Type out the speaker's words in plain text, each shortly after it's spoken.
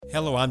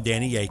Hello, I'm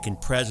Danny Aiken,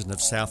 president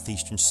of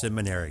Southeastern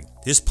Seminary.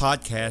 This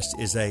podcast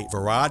is a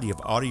variety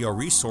of audio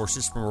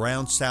resources from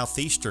around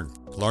Southeastern.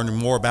 To learn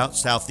more about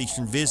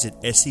Southeastern, visit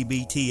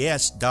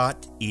sebts.edu.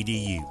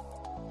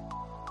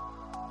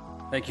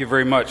 Thank you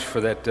very much for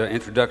that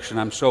introduction.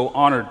 I'm so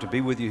honored to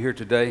be with you here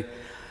today,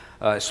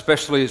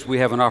 especially as we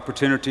have an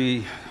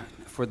opportunity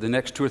for the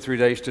next 2 or 3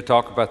 days to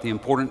talk about the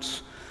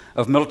importance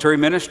of military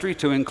ministry,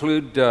 to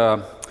include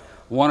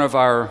one of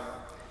our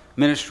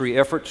ministry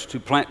efforts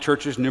to plant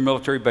churches near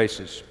military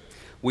bases.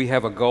 We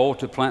have a goal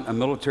to plant a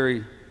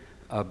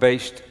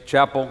military-based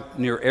chapel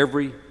near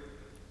every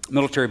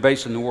military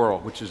base in the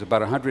world, which is about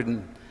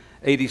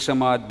 180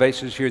 some odd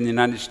bases here in the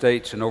United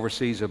States and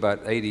overseas about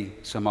 80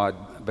 some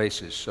odd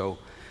bases. So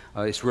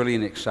it's really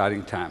an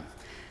exciting time.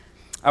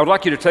 I would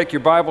like you to take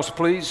your Bibles,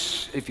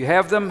 please, if you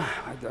have them.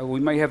 We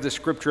may have this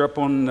scripture up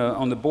on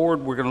the board.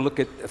 We're going to look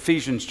at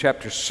Ephesians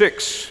chapter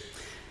 6.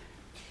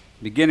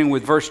 Beginning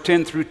with verse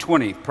 10 through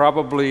 20,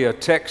 probably a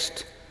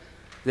text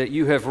that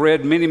you have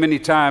read many, many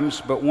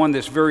times, but one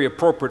that's very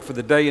appropriate for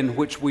the day in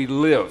which we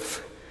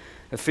live.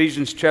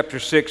 Ephesians chapter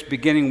 6,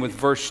 beginning with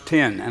verse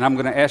 10. And I'm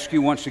going to ask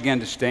you once again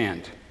to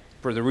stand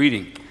for the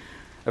reading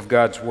of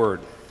God's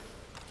Word.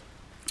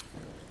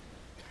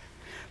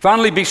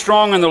 Finally, be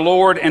strong in the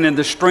Lord and in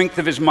the strength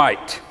of His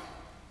might.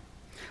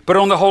 Put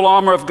on the whole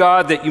armor of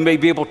God that you may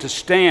be able to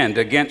stand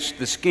against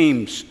the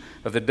schemes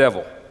of the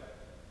devil.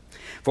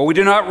 For we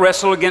do not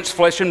wrestle against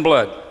flesh and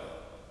blood,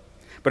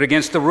 but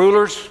against the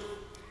rulers,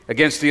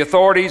 against the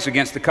authorities,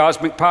 against the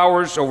cosmic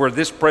powers over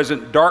this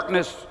present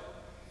darkness,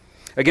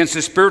 against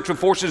the spiritual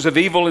forces of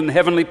evil in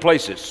heavenly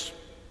places.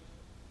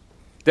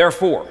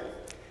 Therefore,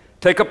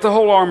 take up the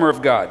whole armor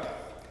of God,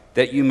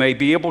 that you may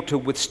be able to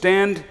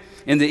withstand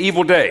in the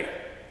evil day,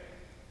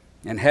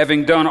 and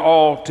having done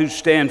all, to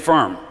stand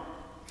firm.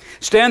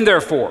 Stand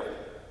therefore,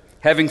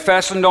 having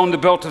fastened on the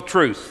belt of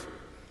truth,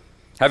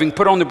 having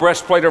put on the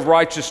breastplate of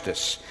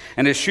righteousness,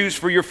 and as shoes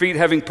for your feet,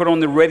 having put on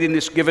the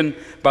readiness given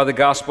by the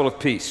gospel of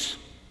peace.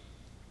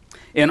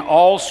 In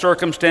all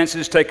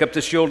circumstances, take up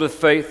the shield of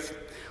faith,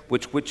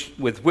 with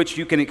which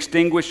you can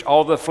extinguish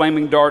all the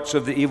flaming darts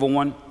of the evil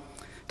one.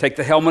 Take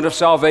the helmet of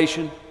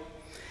salvation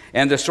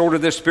and the sword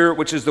of the Spirit,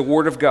 which is the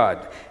word of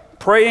God,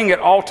 praying at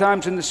all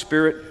times in the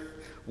Spirit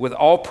with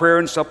all prayer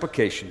and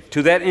supplication.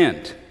 To that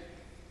end,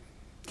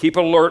 keep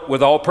alert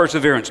with all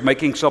perseverance,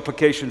 making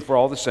supplication for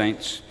all the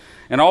saints,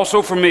 and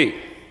also for me,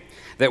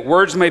 that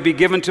words may be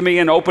given to me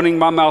in opening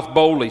my mouth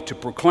boldly to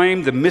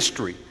proclaim the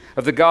mystery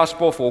of the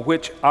gospel, for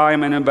which I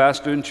am an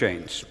ambassador in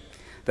chains,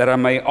 that I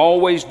may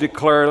always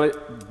declare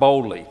it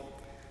boldly,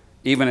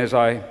 even as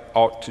I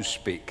ought to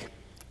speak.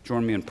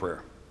 Join me in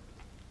prayer.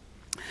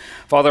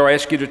 Father, I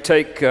ask you to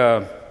take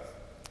the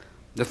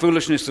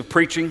foolishness of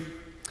preaching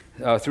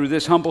through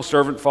this humble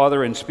servant,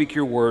 Father, and speak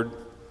your word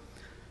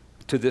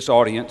to this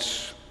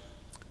audience,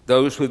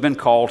 those who have been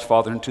called,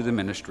 Father, into the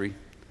ministry.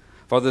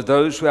 Father,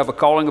 those who have a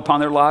calling upon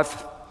their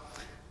life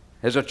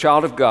as a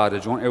child of God,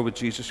 as joint heir with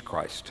Jesus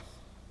Christ.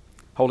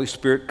 Holy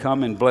Spirit,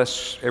 come and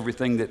bless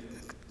everything that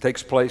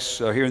takes place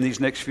here in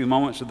these next few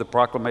moments of the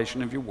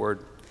proclamation of your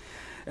word.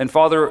 And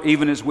Father,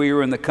 even as we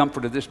are in the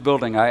comfort of this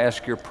building, I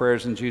ask your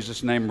prayers in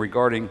Jesus' name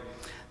regarding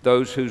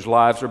those whose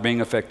lives are being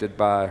affected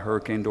by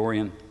Hurricane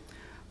Dorian.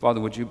 Father,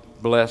 would you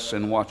bless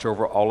and watch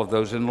over all of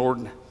those? And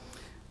Lord,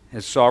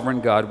 as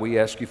sovereign God, we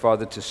ask you,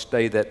 Father, to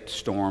stay that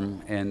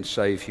storm and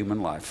save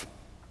human life.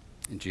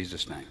 In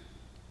Jesus' name,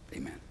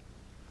 amen.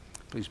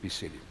 Please be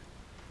seated.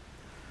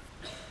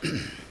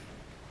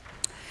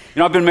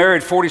 I've been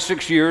married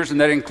 46 years,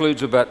 and that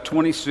includes about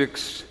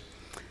 26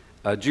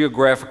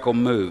 geographical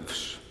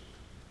moves.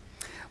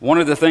 One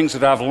of the things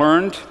that I've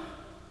learned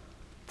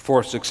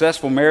for a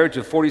successful marriage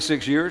of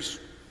 46 years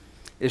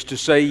is to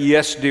say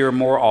yes, dear,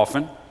 more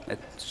often. It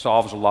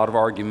solves a lot of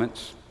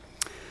arguments.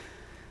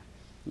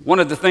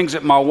 One of the things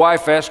that my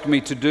wife asked me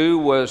to do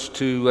was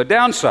to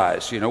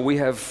downsize. We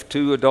have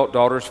 2 adult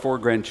daughters, 4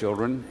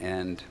 grandchildren,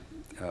 and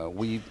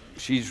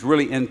she's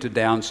really into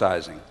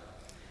downsizing.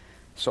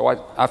 So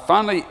I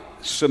finally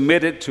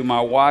submitted to my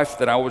wife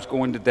that I was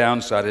going to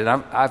downsize it.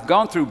 I've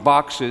gone through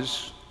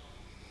boxes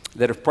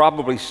that have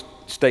probably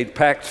stayed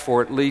packed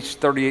for at least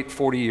 38,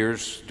 40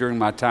 years during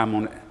my time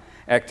on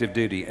active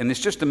duty. And it's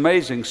just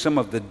amazing some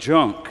of the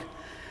junk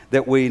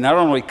that we not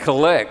only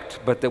collect,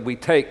 but that we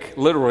take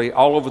literally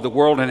all over the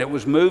world, and it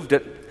was moved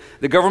at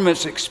the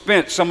government's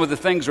expense. Some of the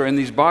things are in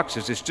these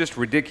boxes. It's just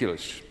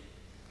ridiculous.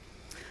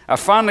 I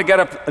finally got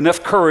up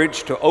enough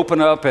courage to open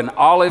up an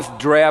olive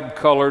drab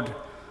colored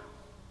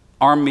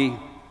Army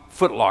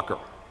footlocker,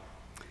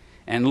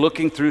 and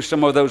looking through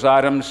some of those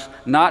items,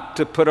 not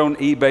to put on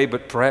eBay,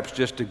 but perhaps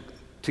just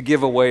to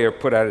give away or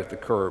put out at the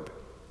curb.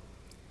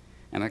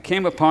 And I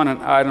came upon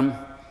an item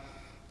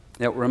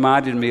that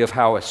reminded me of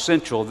how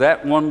essential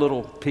that one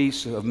little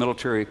piece of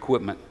military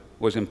equipment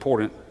was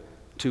important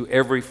to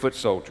every foot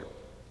soldier.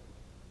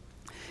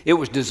 It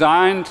was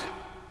designed,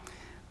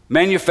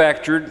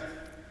 manufactured,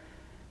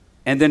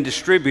 and then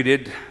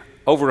distributed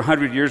over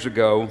 100 years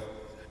ago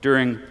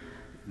during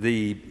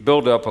the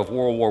buildup of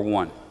World War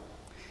I.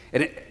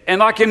 And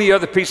like any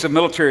other piece of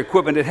military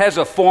equipment, it has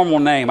a formal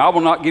name. I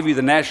will not give you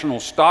the national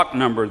stock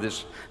number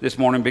this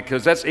morning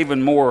because that's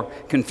even more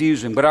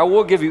confusing, but I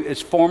will give you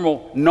its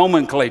formal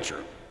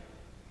nomenclature.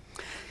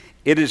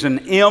 It is an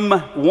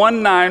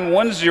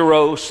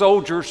M1910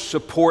 Soldier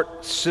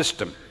Support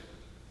System.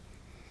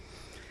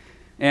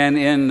 And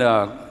in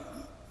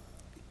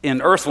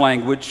Earth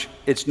language,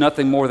 it's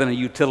nothing more than a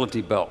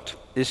utility belt.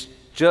 It's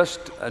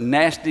just a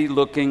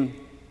nasty-looking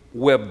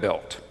web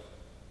belt.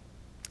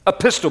 A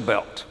pistol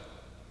belt.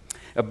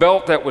 A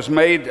belt that was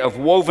made of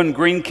woven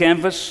green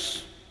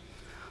canvas,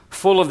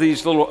 full of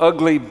these little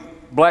ugly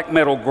black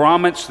metal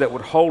grommets that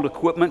would hold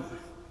equipment.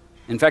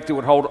 In fact, it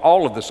would hold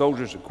all of the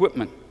soldiers'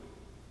 equipment.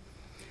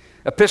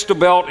 A pistol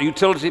belt, a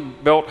utility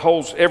belt,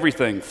 holds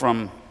everything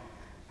from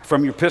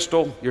your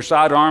pistol, your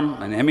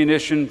sidearm, an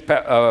ammunition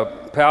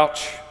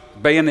pouch,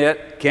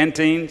 bayonet,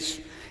 canteens,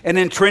 an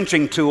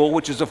entrenching tool,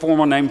 which is a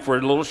formal name for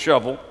a little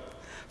shovel,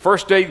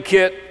 first aid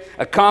kit,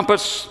 a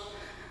compass,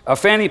 a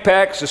fanny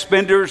pack,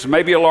 suspenders,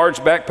 maybe a large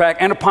backpack,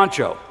 and a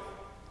poncho.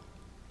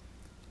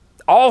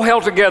 All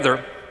held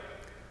together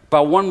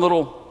by one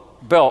little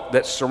belt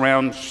that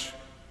surrounds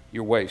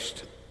your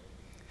waist.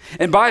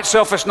 And by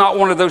itself, it's not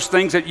one of those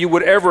things that you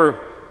would ever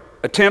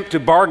attempt to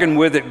bargain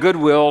with at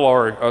Goodwill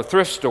or a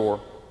thrift store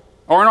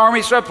or an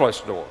Army surplus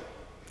store.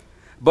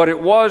 But it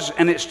was,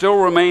 and it still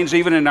remains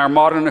even in our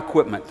modern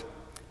equipment,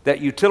 that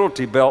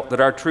utility belt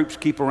that our troops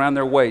keep around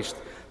their waist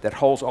that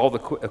holds all the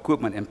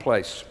equipment in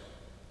place.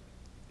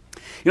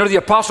 You know, the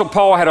Apostle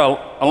Paul had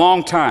a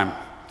long time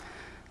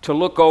to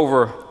look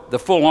over the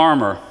full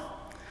armor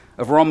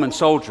of Roman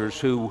soldiers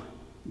who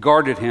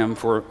guarded him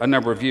for a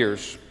number of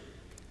years.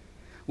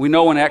 We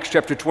know in Acts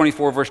chapter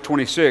 24, verse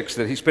 26,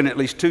 that he spent at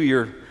least 2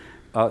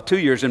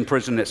 years in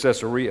prison at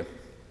Caesarea.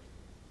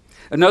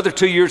 Another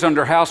 2 years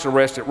under house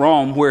arrest at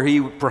Rome, where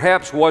he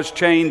perhaps was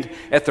chained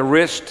at the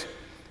wrist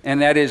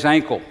and at his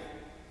ankle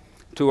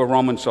to a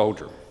Roman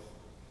soldier.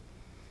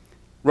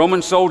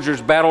 Roman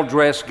soldiers' battle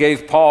dress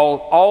gave Paul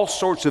all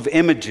sorts of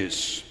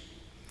images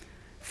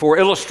for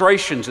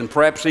illustrations, and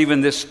perhaps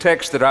even this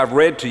text that I've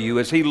read to you,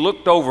 as he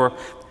looked over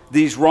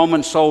these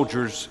Roman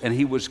soldiers and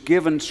he was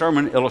given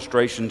sermon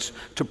illustrations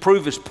to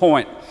prove his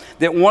point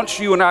that once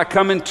you and I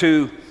come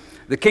into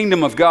the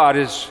kingdom of God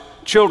as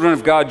children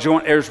of God,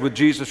 joint heirs with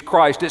Jesus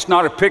Christ, it's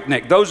not a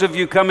picnic. Those of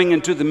you coming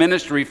into the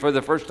ministry for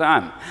the first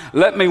time,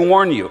 let me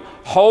warn you,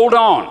 hold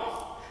on.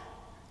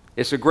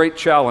 It's a great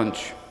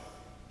challenge.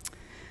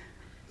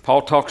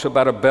 Paul talks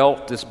about a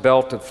belt, this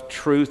belt of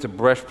truth, a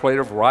breastplate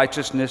of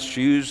righteousness,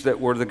 shoes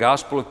that were the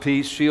gospel of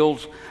peace,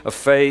 shields of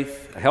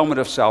faith, a helmet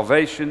of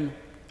salvation,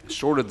 a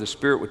sword of the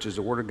Spirit, which is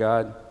the Word of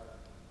God.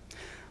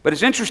 But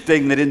it's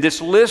interesting that in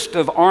this list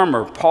of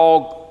armor,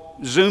 Paul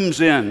zooms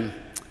in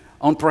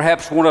on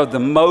perhaps one of the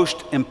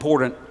most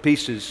important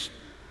pieces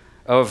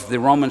of the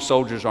Roman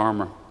soldier's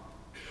armor.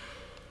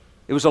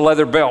 It was a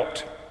leather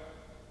belt,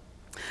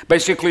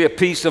 basically a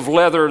piece of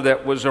leather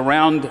that was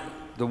around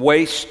the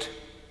waist,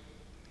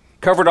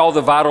 covered all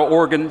the vital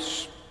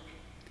organs.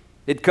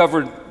 It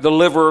covered the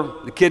liver,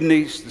 the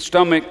kidneys, the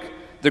stomach,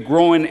 the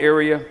groin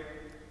area.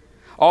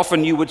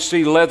 Often you would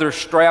see leather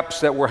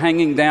straps that were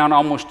hanging down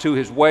almost to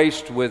his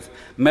waist with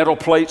metal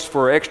plates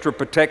for extra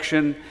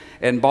protection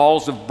and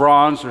balls of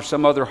bronze or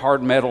some other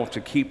hard metal to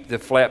keep the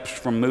flaps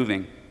from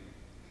moving.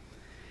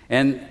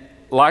 And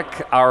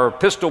like our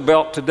pistol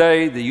belt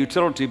today, the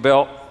utility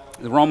belt,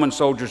 the Roman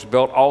soldier's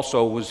belt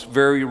also was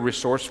very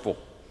resourceful.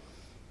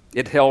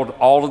 It held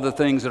all of the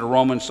things that a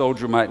Roman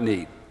soldier might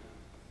need: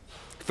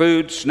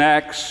 food,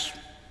 snacks,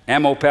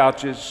 ammo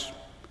pouches,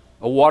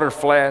 a water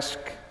flask,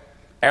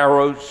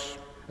 arrows,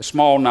 a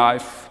small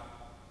knife.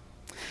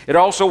 It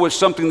also was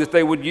something that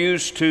they would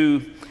use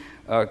to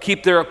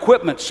keep their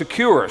equipment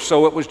secure,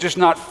 so it was just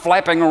not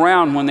flapping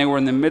around when they were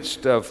in the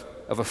midst of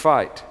a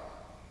fight.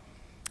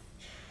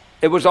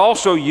 It was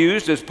also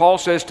used, as Paul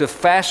says, to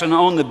fasten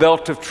on the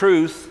belt of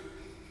truth.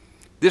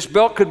 This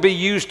belt could be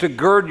used to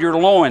gird your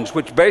loins,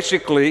 which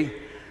basically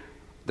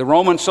the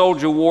Roman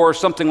soldier wore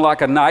something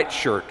like a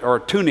nightshirt or a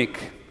tunic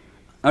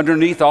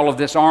underneath all of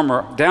this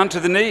armor down to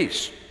the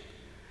knees.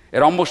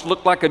 It almost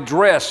looked like a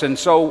dress, and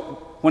so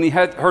when he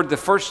heard the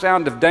first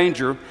sound of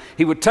danger,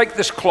 he would take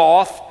this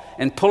cloth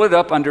and pull it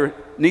up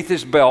underneath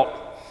his belt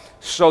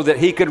so that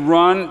he could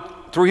run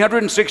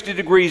 360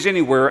 degrees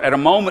anywhere at a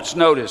moment's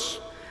notice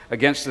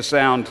against the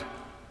sound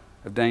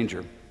of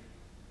danger.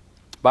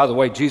 By the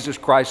way, Jesus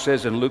Christ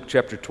says in Luke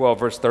chapter 12,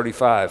 verse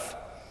 35,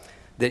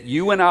 that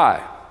you and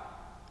I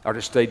are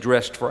to stay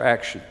dressed for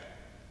action.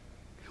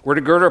 We're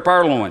to gird up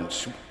our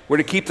loins. We're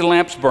to keep the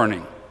lamps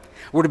burning.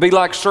 We're to be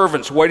like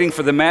servants waiting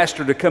for the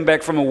master to come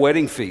back from a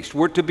wedding feast.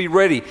 We're to be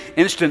ready,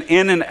 instant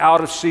in and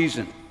out of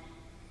season.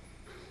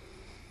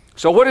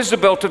 So what is the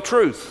belt of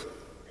truth?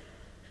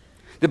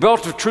 The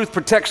belt of truth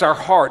protects our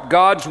heart.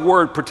 God's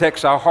word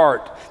protects our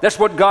heart. That's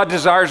what God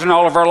desires in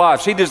all of our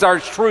lives. He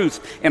desires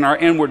truth in our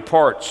inward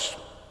parts.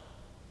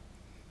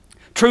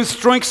 Truth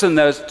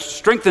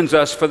strengthens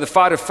us for the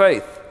fight of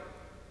faith.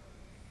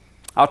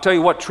 I'll tell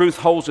you what, truth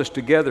holds us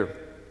together.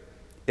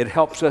 It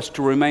helps us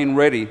to remain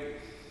ready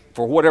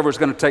for whatever is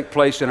going to take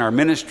place in our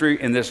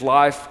ministry in this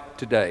life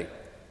today.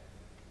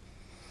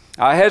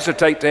 I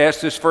hesitate to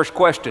ask this first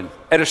question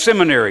at a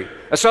seminary,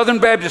 a Southern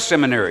Baptist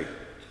seminary,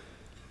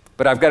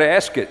 but I've got to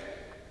ask it.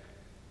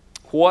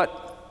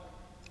 What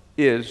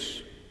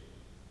is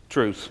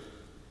truth?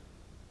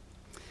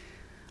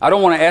 I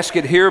don't want to ask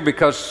it here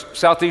because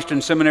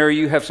Southeastern Seminary,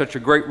 you have such a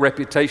great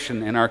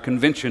reputation in our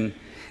convention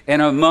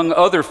and among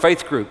other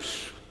faith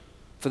groups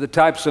for the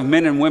types of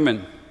men and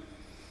women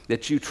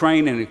that you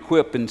train and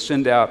equip and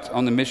send out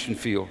on the mission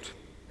field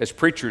as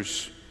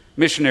preachers,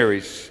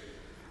 missionaries,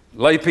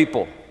 lay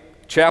people,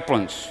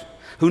 chaplains,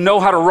 who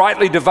know how to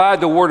rightly divide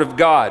the Word of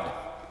God,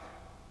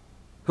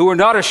 who are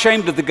not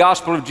ashamed of the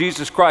gospel of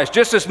Jesus Christ.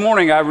 Just this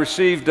morning I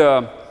received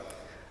a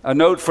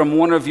note from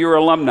one of your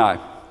alumni,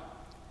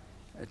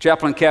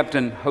 Chaplain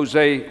Captain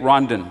Jose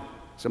Rondon.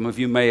 Some of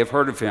you may have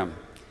heard of him.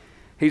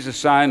 He's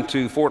assigned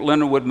to Fort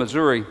Leonard Wood,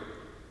 Missouri.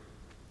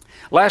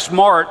 Last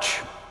March,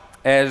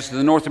 as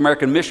the North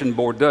American Mission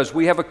Board does,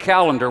 we have a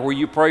calendar where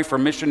you pray for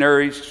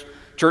missionaries,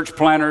 church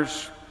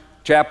planners,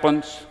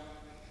 chaplains.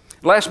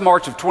 Last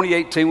March of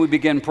 2018, we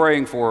began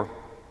praying for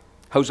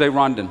Jose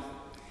Rondon.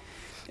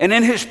 And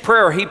in his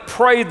prayer, he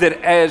prayed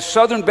that as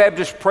Southern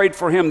Baptists prayed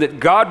for him, that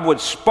God would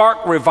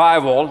spark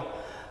revival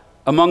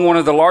among one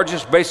of the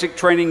largest basic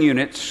training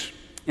units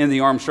in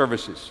the armed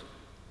services.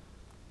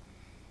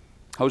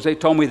 Jose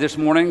told me this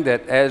morning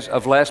that as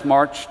of last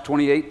March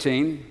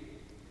 2018,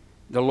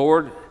 the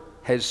Lord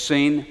has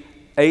seen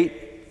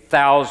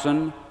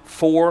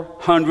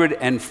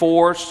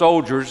 8,404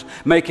 soldiers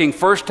making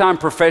first-time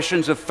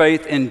professions of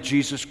faith in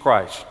Jesus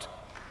Christ.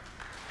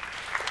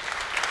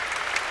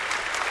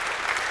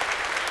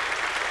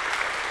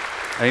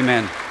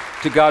 Amen.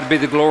 To God be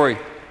the glory.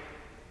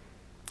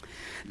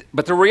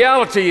 But the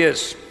reality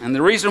is, and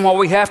the reason why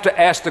we have to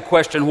ask the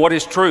question, what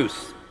is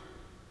truth?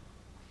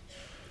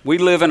 We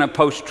live in a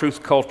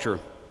post-truth culture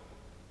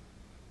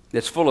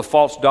that's full of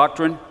false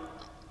doctrine,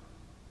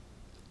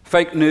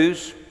 fake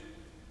news,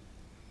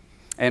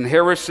 and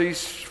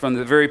heresies from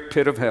the very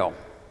pit of hell.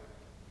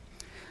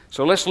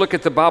 So let's look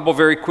at the Bible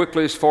very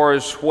quickly as far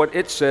as what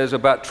it says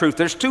about truth.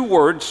 There's two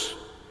words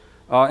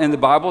in the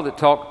Bible that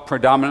talk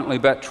predominantly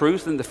about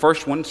truth, and the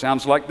first one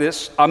sounds like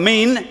this: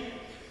 Amen.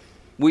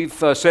 We've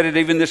said it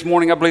even this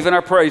morning, I believe, in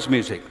our praise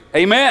music.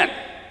 Amen.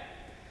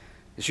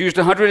 It's used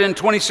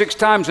 126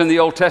 times in the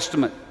Old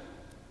Testament.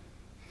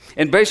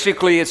 And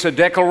basically, it's a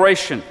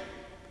declaration,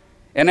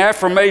 an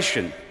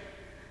affirmation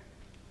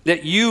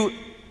that you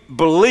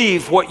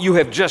believe what you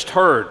have just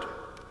heard.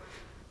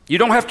 You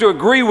don't have to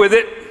agree with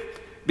it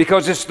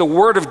because it's the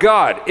Word of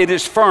God. It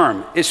is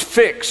firm, it's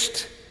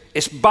fixed,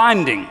 it's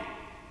binding,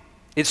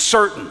 it's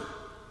certain.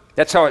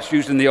 That's how it's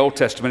used in the Old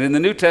Testament. In the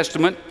New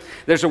Testament,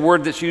 there's a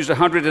word that's used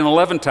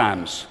 111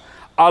 times,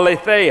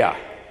 aletheia,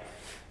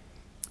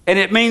 and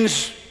it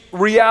means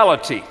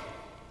reality.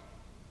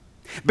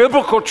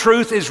 Biblical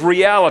truth is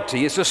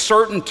reality. It's a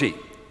certainty.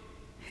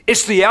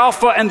 It's the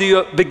Alpha and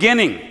the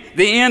beginning,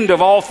 the end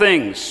of all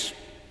things.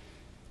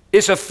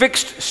 It's a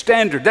fixed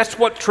standard. That's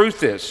what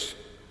truth is.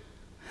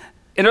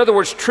 In other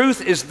words,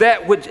 truth is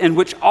that in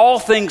which all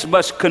things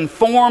must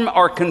conform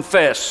or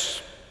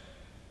confess.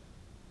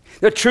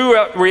 The true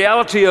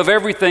reality of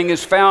everything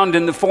is found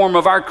in the form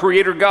of our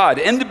Creator God.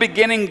 In the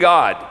beginning,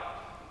 God.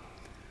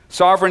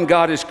 Sovereign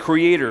God is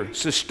creator,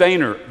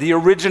 sustainer, the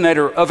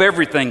originator of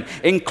everything,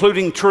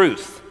 including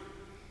truth.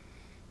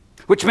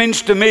 Which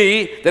means to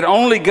me that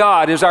only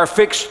God is our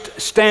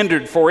fixed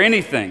standard for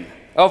anything,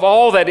 of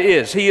all that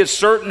is. He is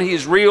certain, He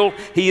is real,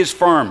 He is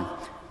firm.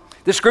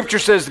 The scripture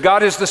says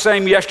God is the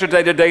same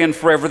yesterday, today, and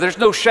forever. There's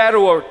no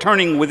shadow or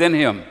turning within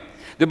Him.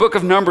 The book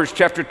of Numbers,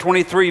 chapter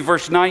 23,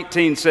 verse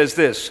 19 says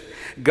this: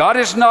 God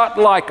is not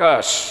like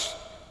us,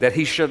 that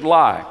He should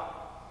lie,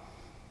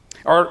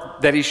 or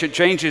that He should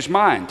change His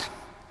mind.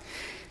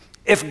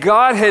 If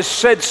God has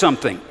said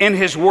something in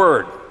His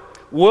Word,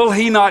 will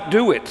He not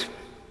do it?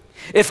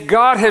 If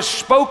God has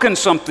spoken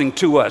something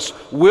to us,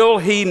 will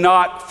He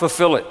not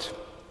fulfill it?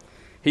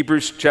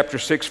 Hebrews chapter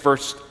 6,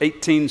 verse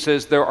 18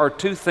 says, there are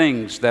two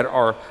things that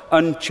are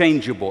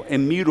unchangeable,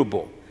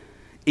 immutable,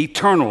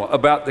 eternal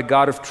about the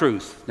God of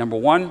truth. Number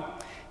one,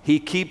 He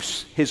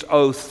keeps His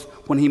oath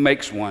when He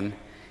makes one.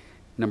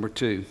 Number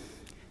two,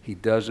 He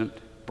doesn't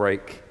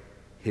break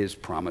His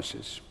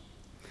promises.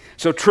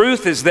 So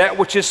truth is that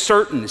which is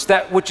certain, it's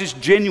that which is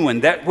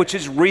genuine, that which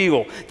is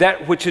real,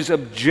 that which is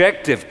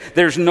objective.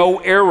 There's no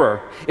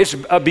error. It's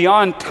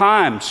beyond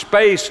time,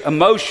 space,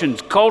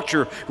 emotions,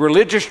 culture,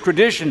 religious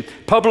tradition,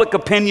 public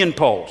opinion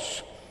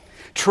polls.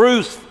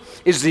 Truth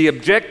is the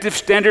objective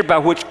standard by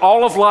which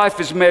all of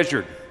life is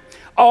measured.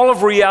 All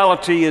of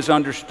reality is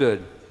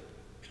understood.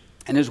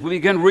 And as we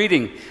begin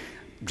reading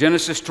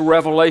Genesis to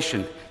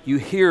Revelation, you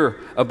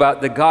hear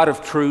about the God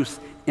of truth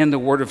in the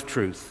Word of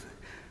truth.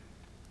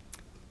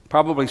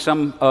 Probably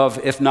some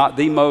of, if not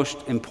the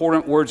most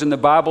important words in the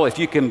Bible. If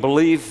you can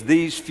believe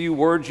these few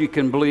words, you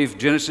can believe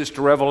Genesis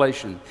to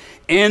Revelation.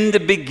 In the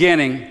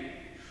beginning,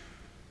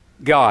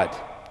 God.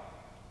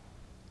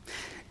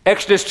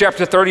 Exodus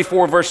chapter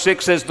 34, verse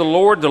 6 says, the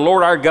Lord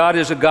our God,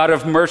 is a God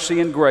of mercy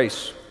and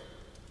grace.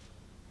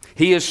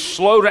 He is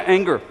slow to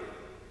anger.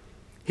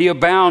 He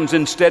abounds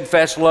in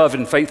steadfast love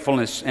and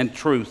faithfulness and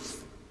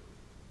truth.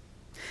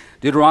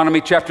 Deuteronomy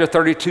chapter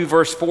 32,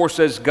 verse 4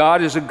 says,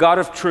 God is a God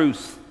of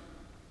truth,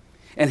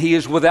 and He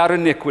is without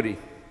iniquity.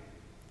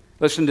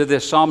 Listen to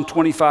this, Psalm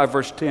 25,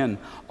 verse 10.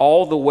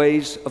 All the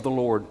ways of the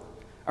Lord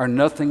are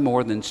nothing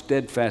more than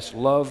steadfast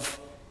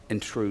love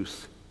and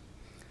truth.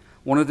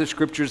 One of the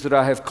scriptures that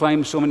I have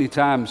claimed so many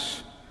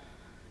times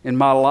in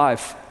my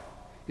life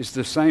is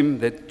the same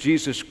that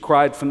Jesus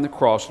cried from the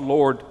cross,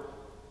 Lord,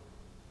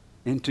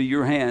 into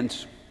your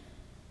hands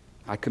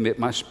I commit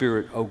my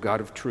spirit, O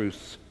God of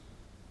truth.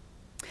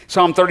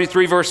 Psalm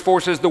 33, verse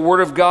 4 says, the word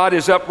of God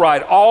is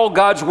upright. All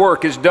God's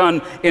work is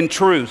done in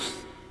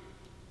truth.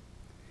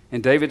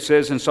 And David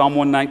says in Psalm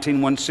 119,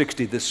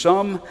 160, the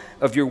sum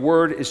of your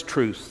word is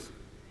truth.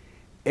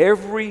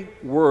 Every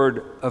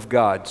word of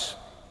God's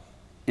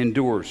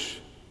endures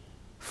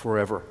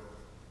forever.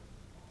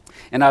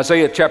 In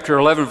Isaiah chapter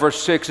 11,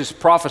 verse 6, is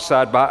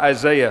prophesied by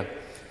Isaiah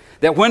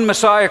that when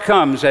Messiah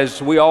comes,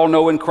 as we all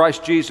know in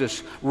Christ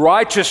Jesus,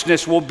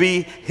 righteousness will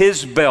be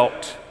His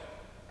belt.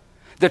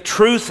 The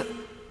truth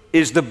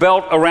is the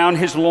belt around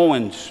His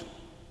loins.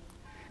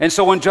 And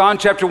so in John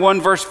chapter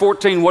 1, verse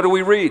 14, what do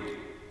we read?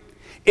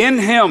 In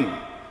Him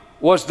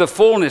was the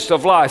fullness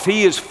of life.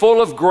 He is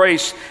full of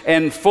grace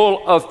and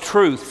full of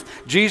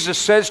truth. Jesus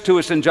says to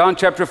us in John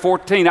chapter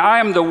 14, I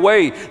am the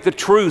way, the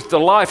truth, the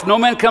life. No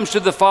man comes to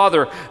the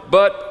Father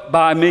but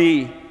by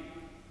me.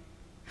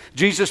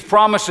 Jesus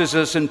promises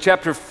us in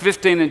chapter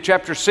 15 and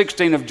chapter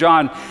 16 of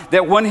John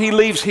that when He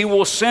leaves, He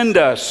will send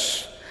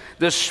us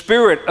the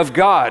Spirit of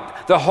God,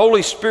 the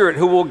Holy Spirit,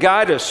 who will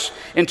guide us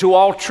into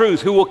all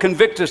truth, who will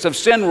convict us of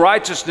sin,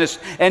 righteousness,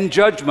 and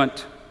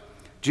judgment.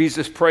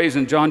 Jesus prays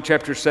in John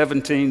chapter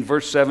 17,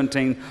 verse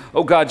 17,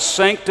 "O God,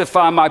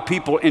 sanctify my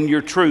people in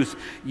your truth.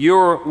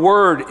 Your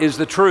word is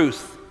the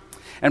truth."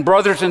 And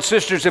brothers and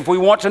sisters, if we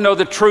want to know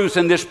the truth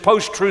in this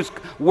post-truth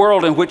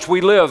world in which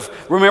we live,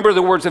 remember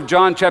the words of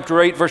John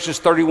chapter 8, verses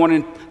 31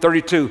 and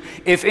 32.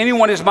 If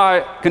anyone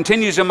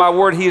continues in my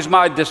word, he is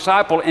my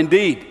disciple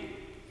indeed.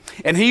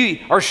 And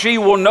he or she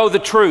will know the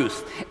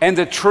truth, and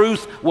the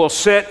truth will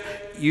set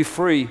you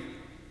free.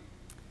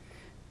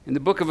 In the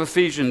book of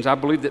Ephesians, I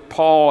believe that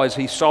Paul, as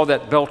he saw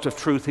that belt of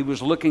truth, he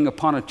was looking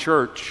upon a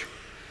church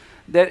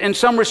that in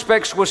some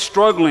respects was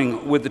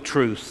struggling with the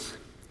truth.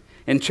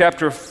 In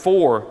chapter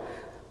 4,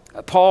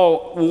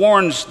 Paul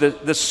warns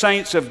the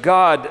saints of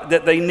God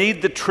that they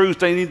need the truth.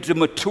 They need to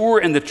mature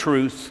in the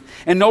truth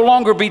and no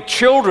longer be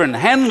children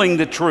handling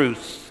the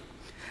truth,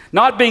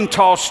 not being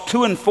tossed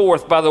to and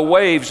forth by the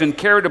waves and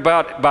carried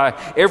about by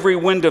every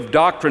wind of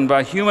doctrine,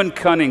 by human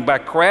cunning, by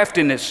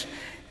craftiness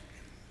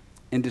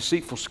and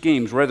deceitful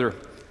schemes, rather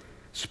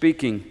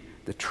speaking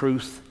the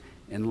truth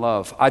in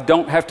love. I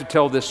don't have to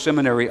tell this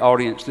seminary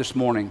audience this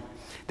morning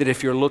that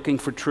if you're looking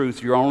for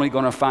truth, you're only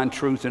going to find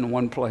truth in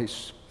one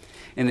place,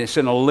 and it's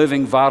in a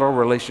living, vital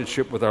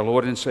relationship with our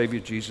Lord and Savior,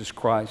 Jesus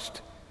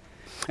Christ.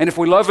 And if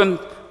we love Him,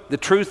 the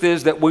truth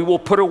is that we will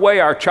put away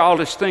our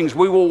childish things.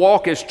 We will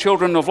walk as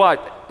children of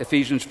light,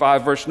 Ephesians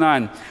 5, verse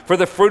 9. For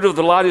the fruit of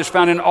the light is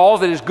found in all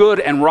that is good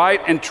and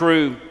right and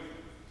true.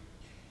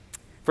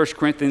 1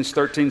 Corinthians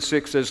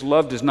 13:6 says,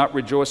 "Love does not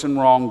rejoice in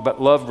wrong,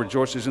 but love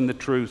rejoices in the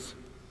truth."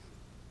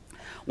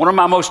 One of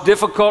my most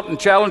difficult and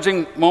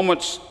challenging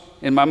moments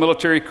in my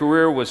military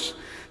career was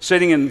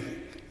sitting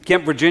in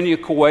Camp Virginia,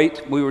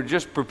 Kuwait. We were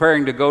just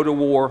preparing to go to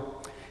war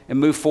and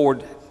move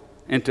forward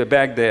into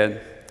Baghdad.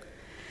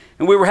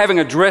 And we were having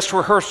a dress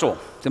rehearsal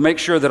to make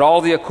sure that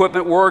all the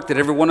equipment worked, that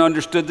everyone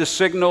understood the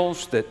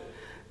signals, that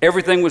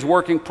everything was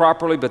working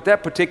properly. But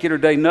that particular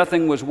day,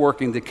 nothing was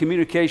working. The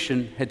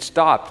communication had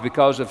stopped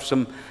because of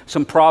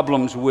some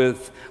problems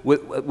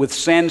with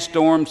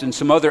sandstorms and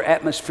some other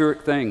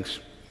atmospheric things.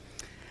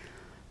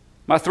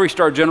 My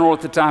 3-star general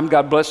at the time,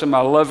 God bless him,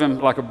 I love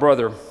him like a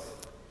brother,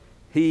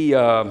 he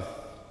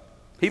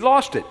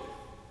lost it.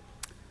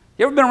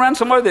 You ever been around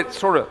somebody that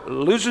sort of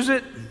loses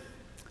it?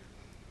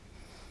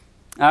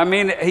 I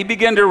mean, he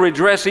began to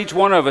address each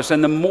one of us,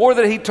 and the more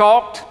that he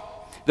talked,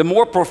 the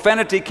more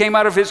profanity came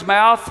out of his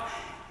mouth.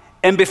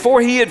 And before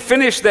he had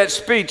finished that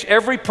speech,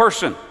 every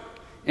person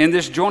in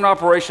this Joint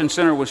Operations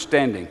Center was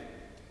standing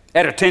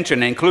at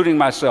attention, including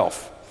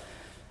myself.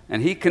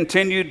 And he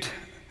continued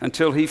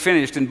until he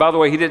finished. And by the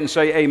way, he didn't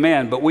say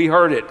amen, but we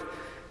heard it.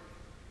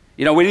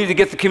 You know, we need to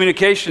get the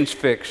communications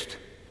fixed.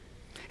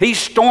 He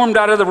stormed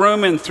out of the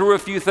room and threw a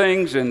few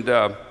things, and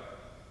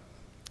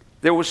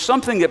there was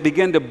something that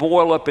began to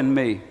boil up in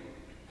me.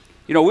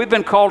 You know, we've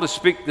been called to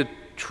speak the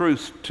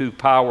truth to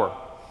power.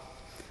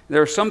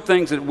 There are some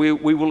things that we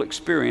will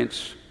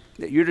experience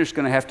that you're just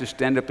going to have to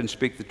stand up and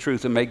speak the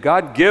truth. And may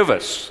God give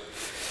us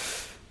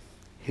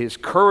His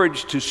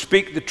courage to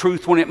speak the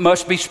truth when it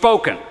must be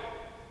spoken.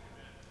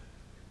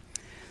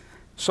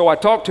 So I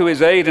talked to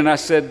his aide and I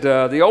said,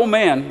 the old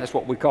man, that's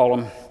what we call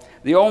him,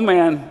 the old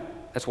man,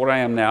 that's what I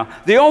am now,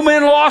 the old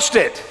man lost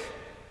it.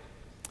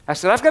 I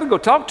said, I've got to go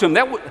talk to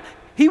him.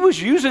 He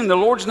was using the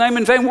Lord's name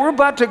in vain. We're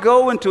about to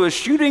go into a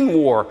shooting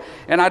war,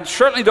 and I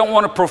certainly don't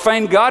want to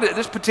profane God at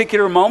this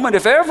particular moment,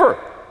 if ever.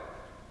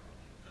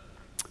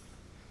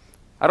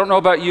 I don't know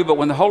about you, but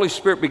when the Holy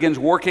Spirit begins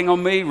working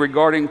on me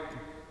regarding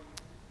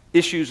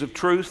issues of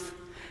truth,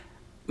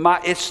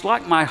 it's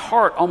like my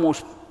heart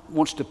almost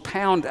wants to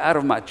pound out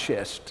of my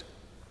chest.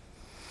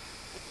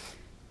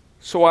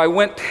 So I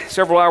went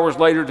several hours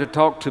later to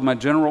talk to my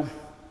general,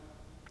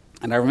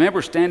 and I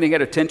remember standing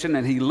at attention,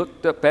 and he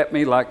looked up at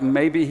me like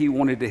maybe he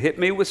wanted to hit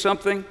me with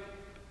something.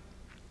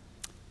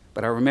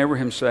 But I remember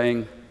him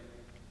saying,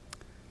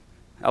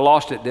 "I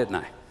lost it, didn't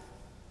I?"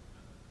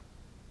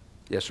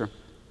 "Yes, sir."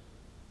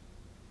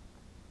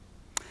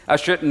 "I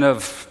shouldn't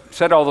have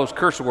said all those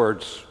curse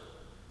words."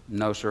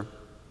 "No, sir."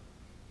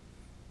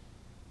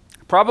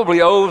 "Probably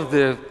owe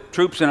the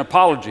troops an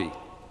apology."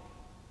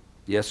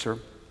 "Yes, sir."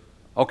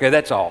 "Okay,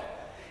 that's all."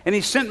 And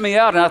he sent me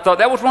out, and I thought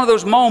that was one of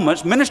those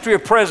moments, ministry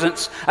of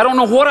presence. I don't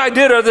know what I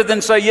did other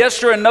than say yes,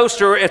 sir, and no,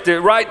 sir at the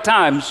right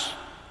times.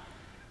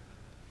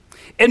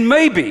 And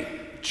maybe,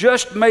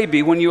 just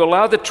maybe, when you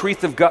allow the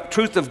truth of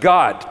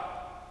God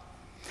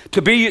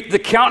to be the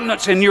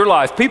countenance in your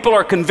life, people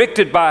are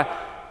convicted by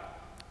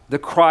the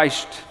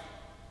Christ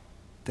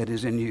that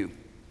is in you.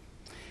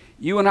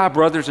 You and I,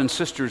 brothers and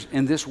sisters,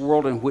 in this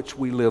world in which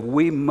we live,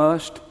 we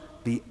must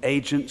be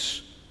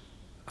agents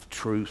of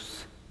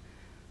truth.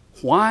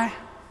 Why?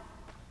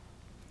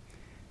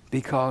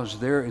 Because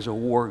there is a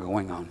war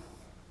going on.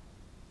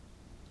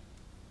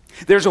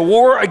 There's a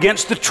war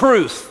against the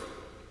truth.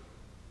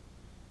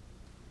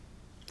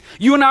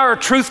 You and I are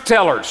truth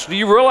tellers. Do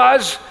you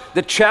realize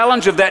the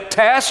challenge of that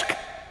task?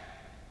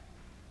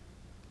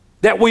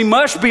 That we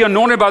must be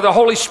anointed by the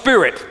Holy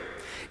Spirit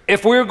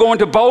if we're going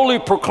to boldly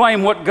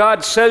proclaim what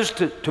God says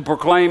to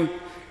proclaim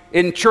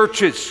in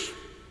churches,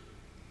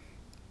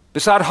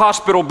 beside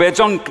hospital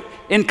beds,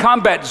 in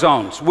combat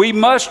zones. We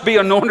must be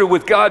anointed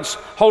with God's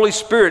Holy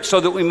Spirit so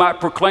that we might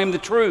proclaim the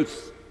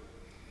truth.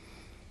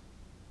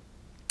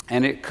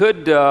 And it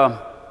could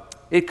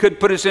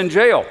put us in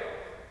jail.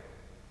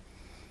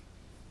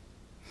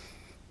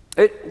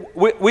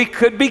 We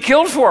could be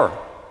killed for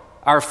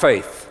our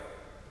faith.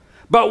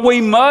 But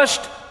we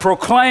must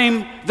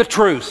proclaim the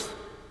truth.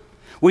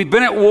 We've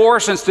been at war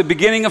since the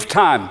beginning of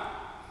time.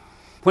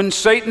 When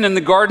Satan in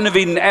the Garden of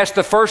Eden asked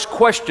the first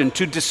question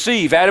to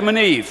deceive Adam and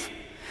Eve,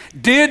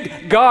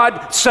 did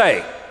God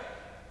say?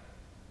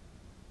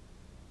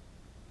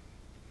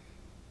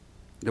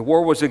 The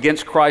war was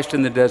against Christ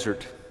in the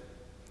desert.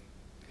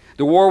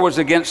 The war was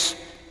against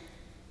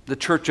the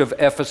church of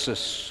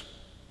Ephesus,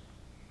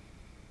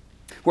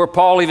 where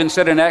Paul even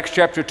said in Acts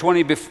chapter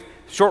 20,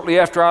 shortly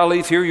after I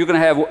leave here, you're going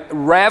to have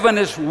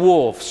ravenous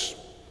wolves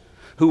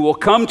who will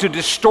come to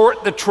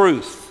distort the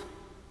truth,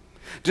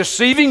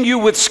 deceiving you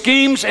with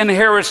schemes and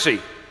heresy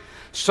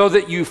so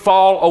that you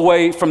fall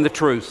away from the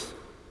truth.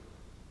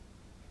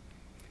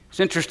 It's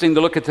interesting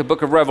to look at the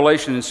book of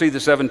Revelation and see the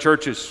 7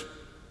 churches.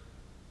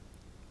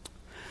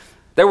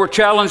 They were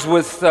challenged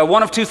with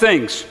one of two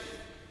things: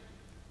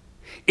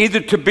 either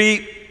to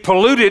be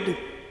polluted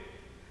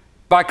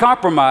by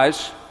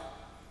compromise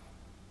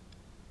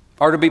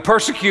or to be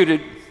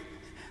persecuted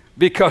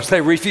because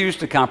they refused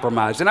to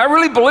compromise. And I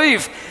really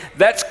believe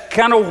that's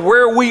kind of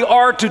where we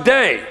are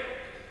today.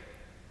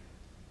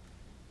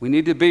 We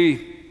need to be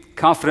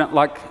confident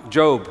like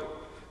Job,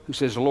 who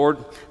says,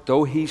 "Lord,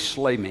 though he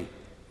slay me,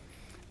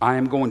 I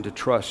am going to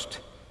trust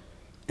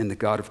in the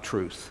God of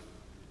truth."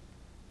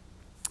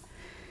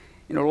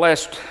 You know,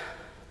 last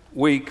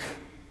week,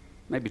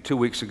 maybe 2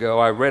 weeks ago,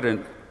 I read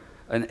an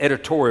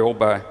editorial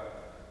by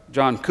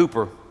John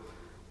Cooper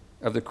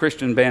of the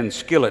Christian band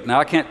Skillet.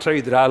 Now, I can't tell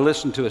you that I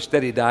listen to a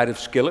steady diet of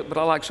Skillet, but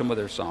I like some of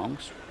their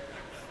songs.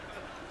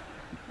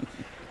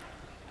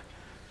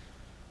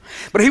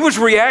 But he was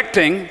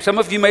reacting. Some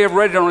of you may have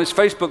read it on his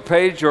Facebook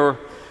page, or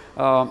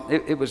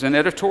it was an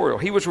editorial.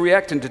 He was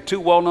reacting to 2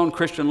 well-known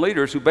Christian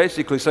leaders who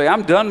basically say,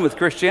 "I'm done with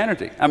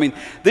Christianity." I mean,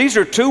 these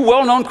are 2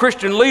 well-known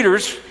Christian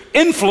leaders,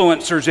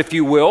 influencers, if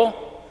you will,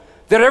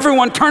 that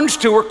everyone turns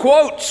to or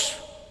quotes.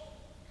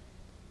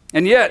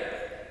 And yet,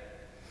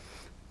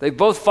 they've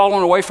both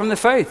fallen away from the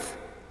faith.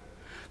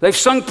 They've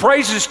sung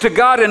praises to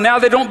God, and now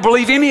they don't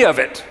believe any of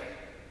it.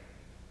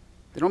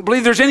 They don't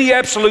believe there's any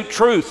absolute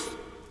truth.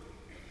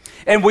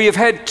 And we have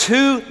had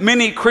too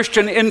many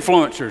Christian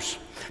influencers,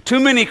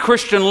 too many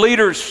Christian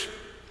leaders,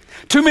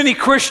 too many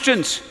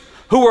Christians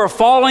who are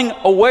falling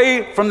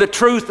away from the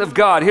truth of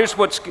God. Here's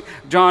what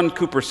John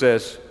Cooper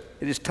says: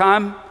 "It is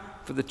time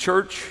for the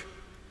church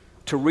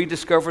to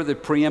rediscover the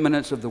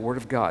preeminence of the Word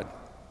of God.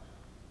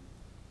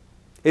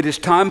 It is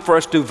time for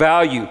us to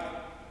value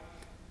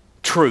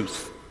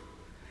truth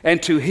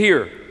and to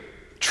hear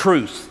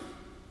truth.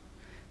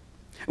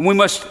 And we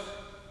must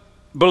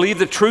believe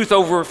the truth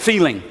over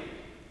feeling,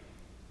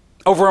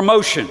 over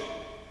emotion,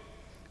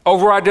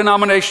 over our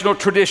denominational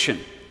tradition.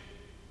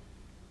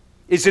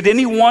 Is it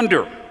any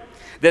wonder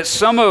that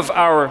some of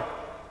our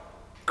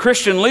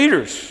Christian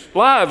leaders'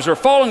 lives are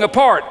falling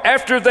apart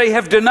after they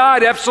have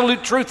denied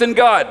absolute truth in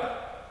God?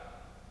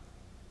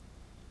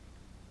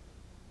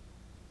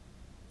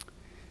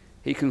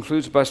 He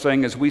concludes by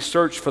saying, as we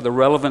search for the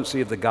relevancy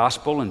of the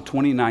gospel in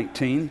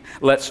 2019,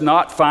 let's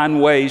not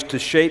find ways to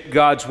shape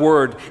God's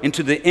word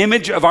into the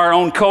image of our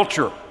own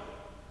culture.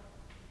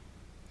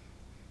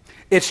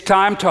 It's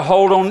time to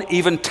hold on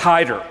even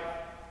tighter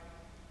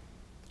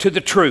to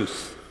the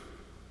truth.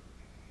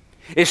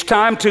 It's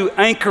time to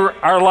anchor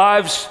our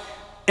lives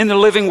in the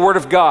living Word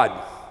of God.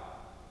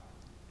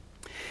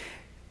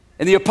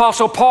 And the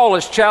Apostle Paul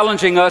is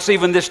challenging us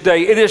even this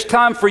day. It is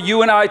time for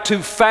you and I to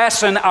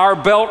fasten our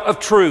belt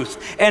of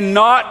truth and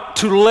not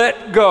to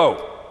let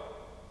go.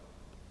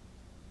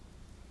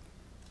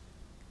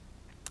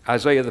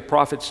 Isaiah the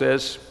prophet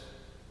says,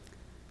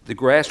 the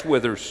grass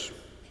withers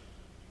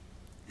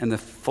and the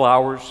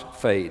flowers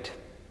fade,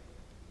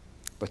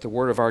 but the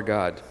word of our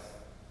God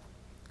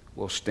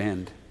will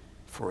stand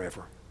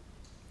forever.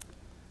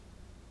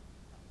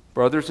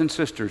 Brothers and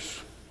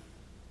sisters,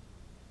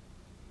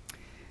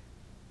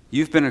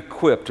 you've been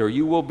equipped, or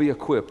you will be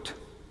equipped,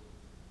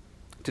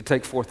 to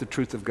take forth the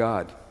truth of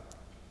God.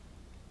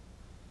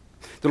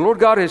 The Lord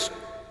God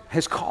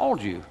has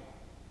called you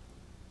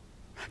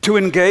to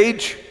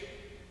engage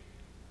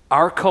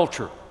our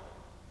culture,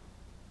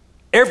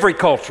 every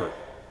culture,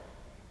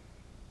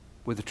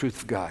 with the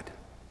truth of God.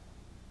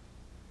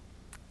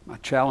 My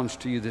challenge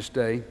to you this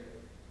day,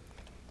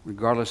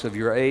 regardless of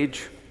your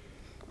age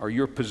or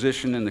your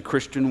position in the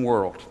Christian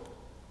world,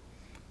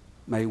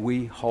 may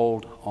we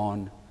hold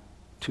on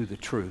to the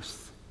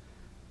truth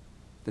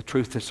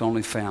that's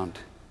only found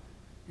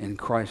in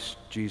Christ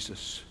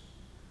Jesus,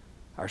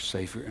 our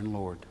Savior and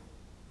Lord.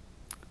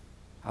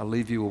 I'll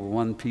leave you with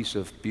one piece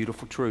of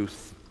beautiful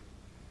truth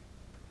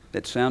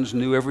that sounds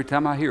new every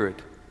time I hear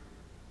it.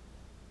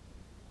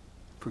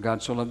 For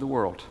God so loved the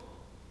world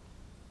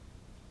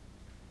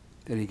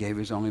that he gave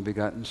his only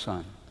begotten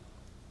Son,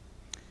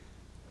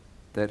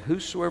 that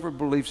whosoever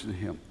believes in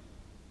him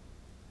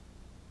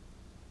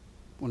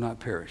will not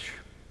perish,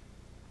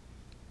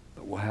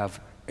 but will have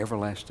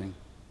everlasting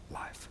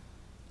life.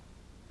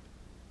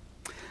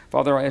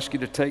 Father, I ask you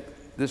to take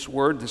this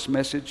word, this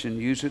message, and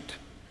use it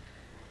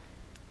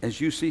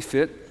as you see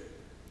fit.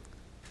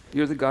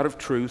 You're the God of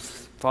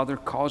truth. Father,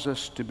 cause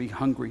us to be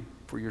hungry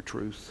for your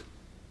truth.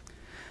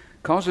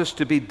 Cause us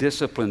to be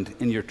disciplined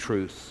in your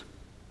truth.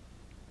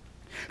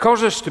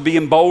 Cause us to be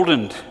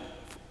emboldened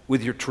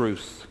with your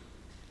truth.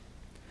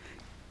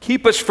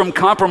 Keep us from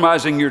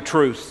compromising your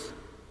truth.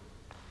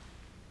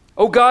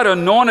 Oh God,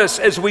 anoint us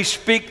as we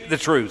speak the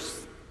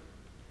truth.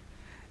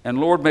 And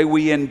Lord, may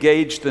we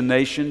engage the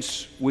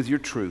nations with your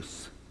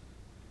truth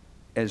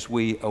as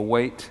we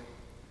await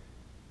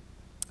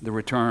the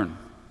return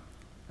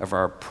of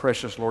our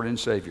precious Lord and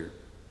Savior,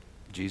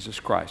 Jesus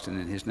Christ. And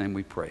in his name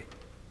we pray.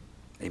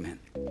 Amen.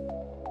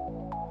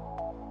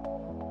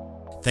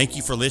 Thank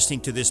you for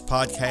listening to this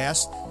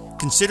podcast.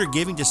 Consider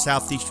giving to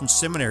Southeastern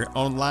Seminary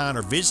online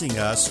or visiting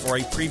us for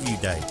a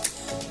preview day.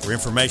 For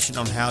information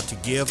on how to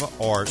give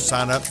or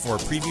sign up for a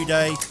preview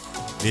day,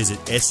 visit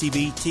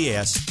sebts.edu.